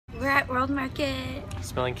We're at World Market.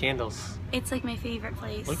 Smelling candles. It's like my favorite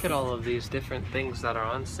place. Look at all of these different things that are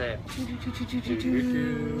on sale.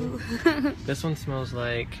 This one smells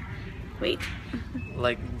like... Wait.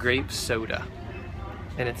 Like grape soda.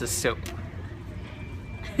 And it's a soap.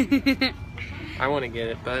 I want to get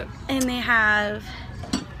it, but... And they have...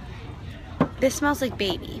 This smells like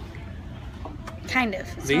baby. Kind of.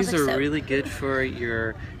 It These like are soap. really good for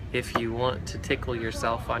your... if you want to tickle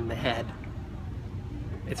yourself on the head.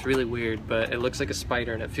 It's really weird, but it looks like a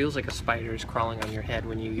spider, and it feels like a spider is crawling on your head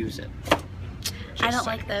when you use it. I don't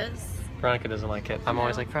like those. Veronica doesn't like it. I'm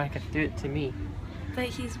always like, Veronica, do it to me. But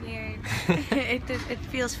he's weird. it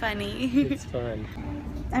feels funny. It's fun.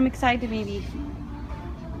 I'm excited, maybe.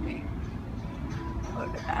 Oh,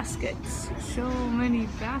 the baskets. So many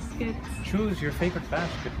baskets. Choose your favorite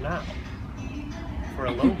basket now for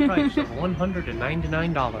a low price of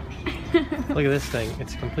 $199. Look at this thing.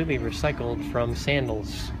 It's completely recycled from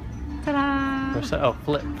sandals. Ta-da! Oh,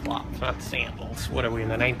 flip-flops, not sandals. What are we, in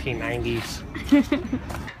the 1990s?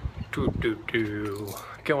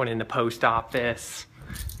 Going in the post office.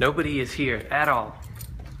 Nobody is here at all.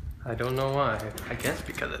 I don't know why. I guess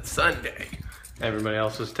because it's Sunday. Everybody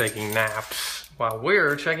else is taking naps while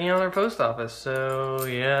we're checking out our post office. So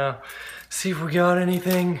yeah, see if we got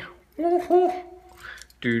anything.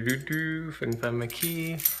 Find my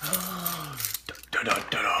key.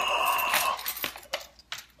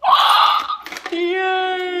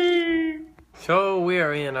 Yay! So we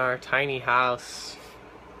are in our tiny house.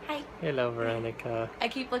 Hi. Hello, Veronica. I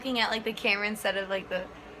keep looking at like the camera instead of like the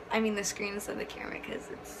screen instead of the camera because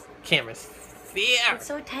it's there.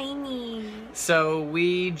 so tiny. So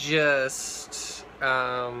we just,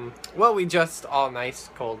 we just all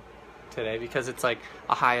nice cold today because it's like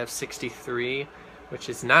a high of 63, which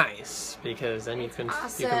is nice because then you can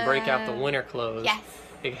break out the winter clothes. Yes.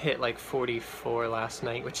 It hit like 44 last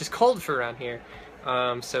night, which is cold for around here.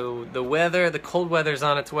 So the cold weather's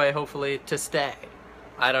on its way, hopefully, to stay.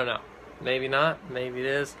 I don't know. Maybe not. Maybe it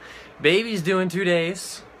is. Baby's doing 2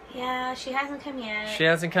 days. Yeah, she hasn't come yet. She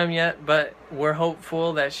hasn't come yet, but we're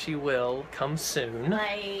hopeful that she will come soon.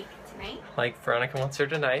 Like tonight? Like Veronica wants her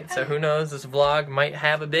tonight, so who knows, this vlog might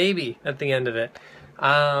have a baby at the end of it.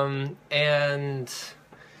 And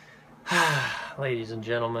ladies and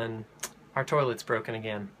gentlemen, our toilet's broken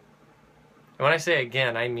again. And when I say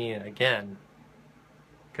again, I mean again.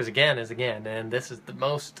 Because again is again, and this is the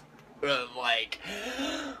most,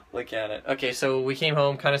 look at it. Okay, so we came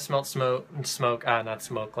home, kind of smelled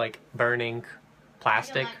like burning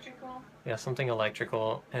plastic. Like electrical? Yeah, something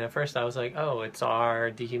electrical. And at first I was like, oh, it's our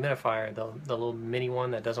dehumidifier, the little mini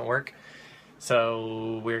one that doesn't work.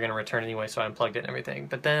 So we were going to return anyway, so I unplugged it and everything.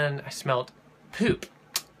 But then I smelled poop.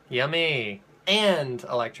 Yummy. And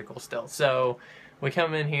electrical still. So we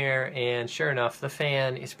come in here, and sure enough, the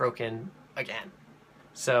fan is broken again.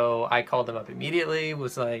 So I called them up immediately,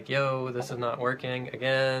 was like, yo, this is not working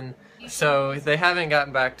again. So they haven't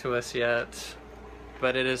gotten back to us yet,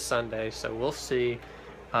 but it is Sunday, so we'll see.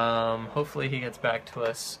 Hopefully he gets back to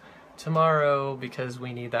us tomorrow because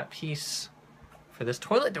we need that piece for this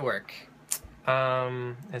toilet to work.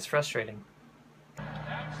 It's frustrating.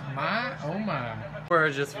 My, oh my. We're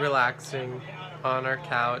just relaxing on our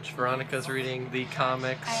couch. Veronica's reading the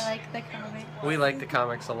comics. I like the comics. We like the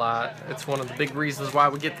comics a lot. It's one of the big reasons why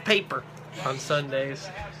we get the paper on Sundays.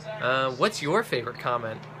 What's your favorite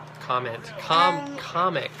comic? Comic.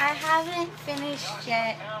 I haven't finished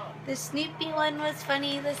yet. The Snoopy one was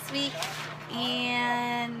funny this week,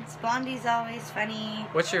 and Blondie's always funny.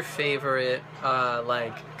 What's your favorite,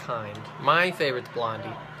 kind? My favorite's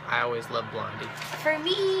Blondie. I always love Blondie. For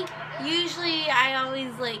me, usually I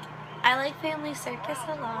like Family Circus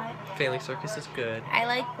a lot. Family Circus is good. I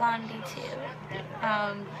like Blondie too.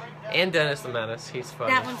 And Dennis the Menace, he's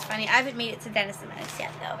funny. That one's funny. I haven't made it to Dennis the Menace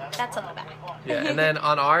yet though. That's on the back. Yeah, and then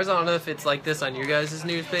on ours, I don't know if it's like this on your guys'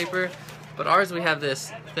 newspaper, but ours we have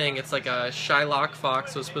this thing, it's like a Shylock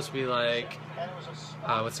Fox, so it's supposed to be like,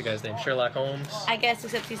 what's the guy's name? Sherlock Holmes? I guess,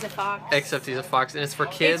 except he's a fox. Except he's a fox, and it's for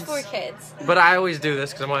kids. It's for kids. But I always do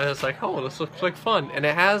this because I'm always like, oh, this looks like fun. And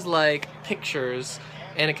it has like pictures,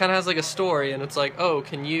 and it kind of has like a story, and it's like, oh,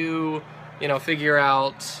 can you figure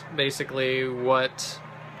out basically what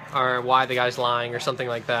or why the guy's lying or something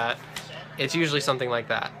like that. It's usually something like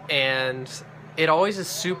that. And it always is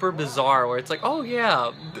super bizarre where it's like, oh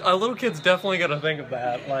yeah, a little kid's definitely gonna think of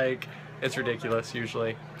that. Like, it's ridiculous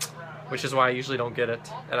usually. Which is why I usually don't get it,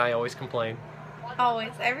 and I always complain.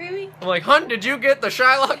 Always, every week? I'm like, Hunt, did you get the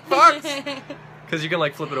Shylock Fox? Because you can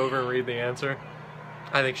like flip it over and read the answer.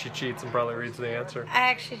 I think she cheats and probably reads the answer. I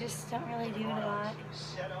actually just don't really do it a lot.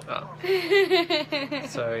 Oh.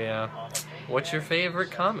 So yeah, what's your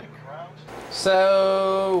favorite comic?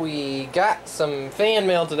 So we got some fan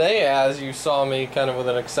mail today, as you saw me kind of with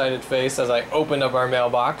an excited face as I opened up our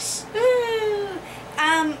mailbox. Woo!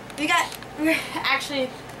 We got, actually,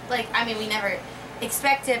 like, I mean, we never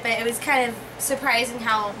expected, but it was kind of surprising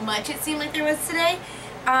how much it seemed like there was today.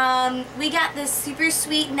 We got this super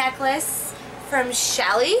sweet necklace from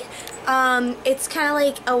Shelly. It's kind of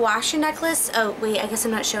like a washer necklace. Oh, wait, I guess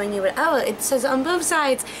I'm not showing you what, oh, it says on both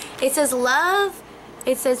sides. It says love,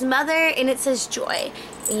 it says mother, and it says joy.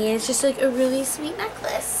 And it's just like a really sweet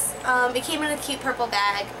necklace. It came in a cute purple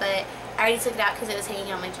bag, but I already took it out because it was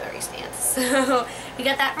hanging on my jewelry stand. So we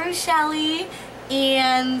got that from Shelly.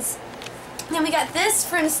 And then we got this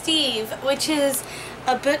from Steve, which is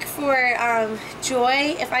a book for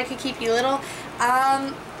Joy, If I Could Keep You Little.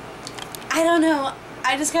 I don't know.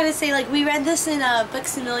 I just gotta say, like, we read this in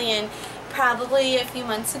Books A Million probably a few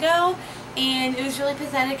months ago, and it was really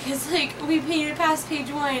pathetic because, like, we made it past page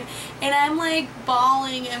 1, and I'm, like,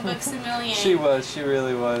 bawling in Books A Million. She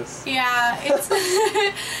really was. Yeah, it's,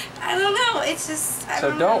 I don't know, it's just, I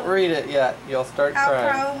don't know. So don't read it yet, you'll start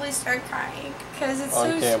crying. I'll probably start crying because it's On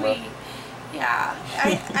so camera. sweet. Yeah,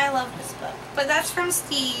 I love this book. But that's from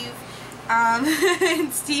Steve.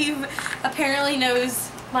 And Steve apparently knows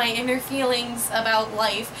my inner feelings about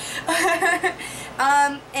life.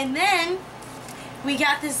 And then we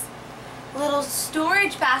got this little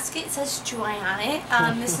storage basket. It says Joy on it.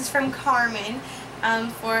 This is from Carmen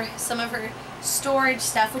for some of her storage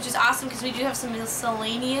stuff, which is awesome because we do have some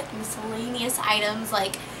miscellaneous items.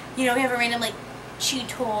 Like, you know, we have a random, like, chew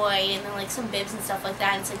toy and then, like, some bibs and stuff like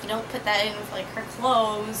that. And it's like, you don't put that in with, like, her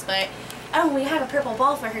clothes, but oh, we have a purple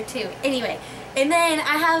ball for her too. Anyway, and then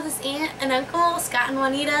I have this aunt and uncle, Scott and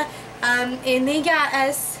Juanita, and they got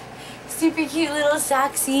us super cute little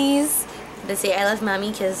socksies. They say I love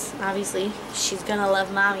mommy because obviously she's gonna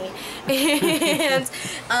love mommy. And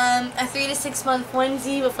a 3 to 6 month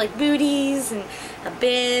onesie with, like, booties and a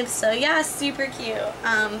bib. So yeah, super cute.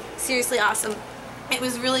 Seriously awesome. It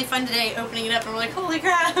was really fun today opening it up and we're like, holy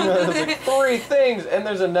crap. There's like 3 things, and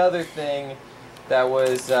there's another thing that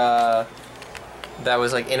was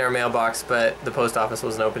like in our mailbox, but the post office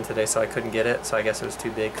wasn't open today, so I couldn't get it. So I guess it was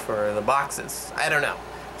too big for the boxes. I don't know.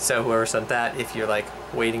 So whoever sent that, if you're, like,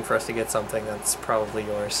 waiting for us to get something, that's probably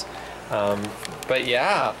yours. But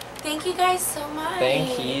yeah. Thank you guys so much.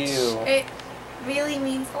 Thank you. It really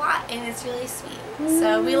means a lot, and it's really sweet.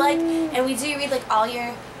 So we like, and we do read, like, all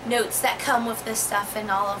your notes that come with this stuff and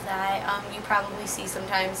all of that. You probably see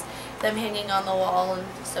sometimes them hanging on the wall and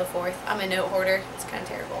so forth. I'm a note hoarder. It's kind of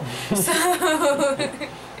terrible. So,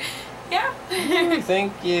 yeah.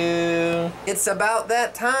 Thank you. It's about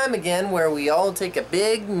that time again where we all take a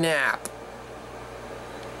big nap.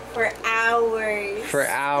 For hours. For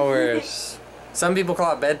hours. Some people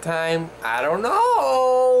call it bedtime. I don't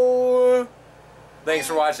know. Thanks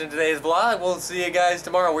for watching today's vlog. We'll see you guys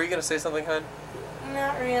tomorrow. Were you going to say something, hon?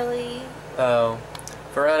 Not really. Oh.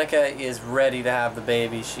 Veronica is ready to have the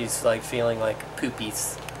baby. She's, like, feeling like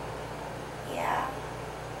poopies. Yeah.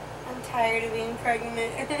 I'm tired of being pregnant.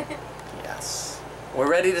 Yes. We're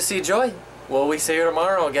ready to see Joy. Will we see her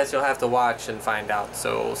tomorrow? I guess you'll have to watch and find out.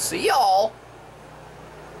 So, see y'all.